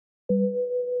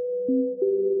We've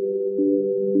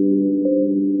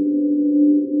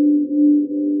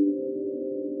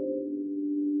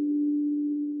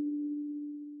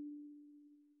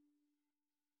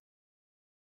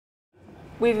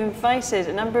invited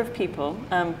a number of people,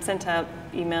 sent out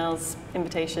emails,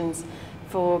 invitations,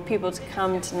 for people to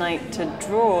come tonight to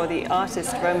draw the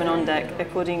artist Roman Ondak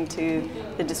according to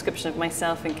the description of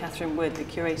myself and Catherine Wood, the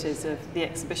curators of the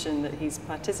exhibition that he's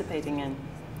participating in.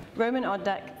 Roman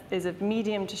Ondak is of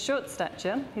medium to short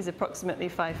stature. He's approximately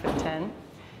 5'10".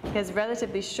 He has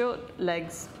relatively short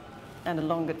legs and a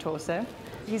longer torso.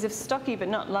 He's of stocky but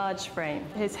not large frame.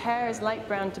 His hair is light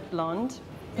brown to blonde.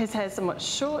 His hair is somewhat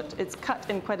short. It's cut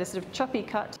in quite a sort of choppy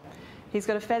cut. He's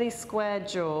got a fairly square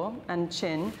jaw and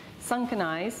chin, sunken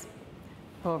eyes.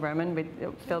 Poor Roman, we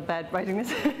feel bad writing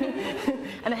this.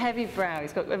 And a heavy brow.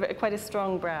 He's got quite a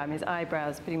strong brow, and his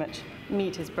eyebrows pretty much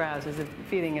meet his brows. There's a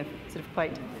feeling of sort of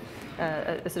quite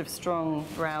a sort of strong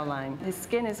brow line. His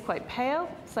skin is quite pale,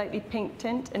 slightly pink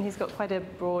tint, and he's got quite a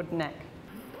broad neck.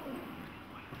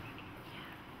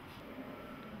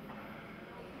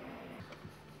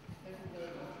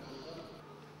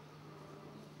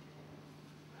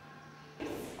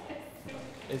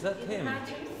 Is that him?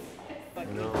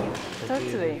 No.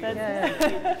 Totally.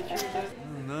 Yeah.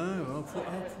 Oh, no, I'll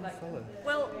follow.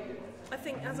 Well, I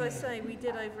think, as I say, we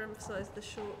did overemphasise the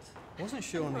short. I wasn't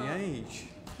sure on the age.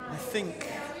 I think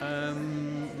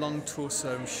long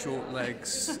torso, short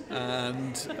legs,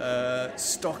 and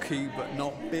stocky but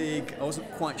not big. I wasn't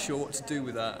quite sure what to do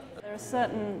with that. There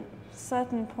are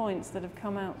certain points that have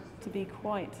come out to be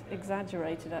quite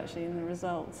exaggerated, actually, in the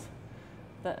results,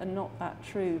 that are not that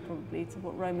true, probably, to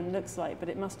what Roman looks like, but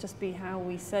it must just be how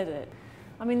we said it.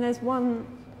 I mean, there's one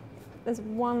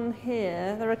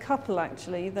here, there are a couple,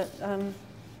 actually, that are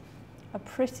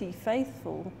pretty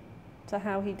faithful to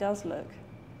how he does look.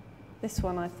 This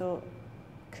one, I thought,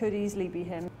 could easily be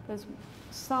him. There's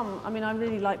some, I mean, I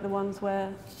really like the ones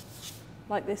where,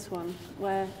 like this one,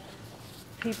 where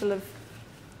people have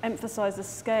emphasised the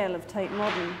scale of Tate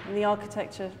Modern and the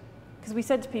architecture. Because we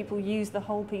said to people, use the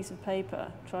whole piece of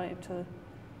paper, try to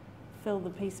fill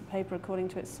the piece of paper according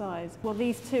to its size. Well,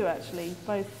 these two actually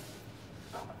both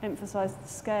emphasise the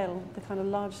scale, the kind of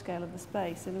large scale of the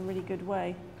space in a really good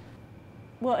way.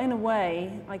 Well, in a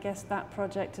way, I guess that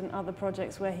project and other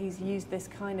projects where he's used this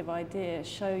kind of idea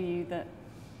show you that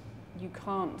you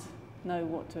can't know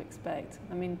what to expect.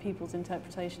 I mean, people's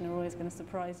interpretation are always going to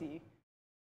surprise you.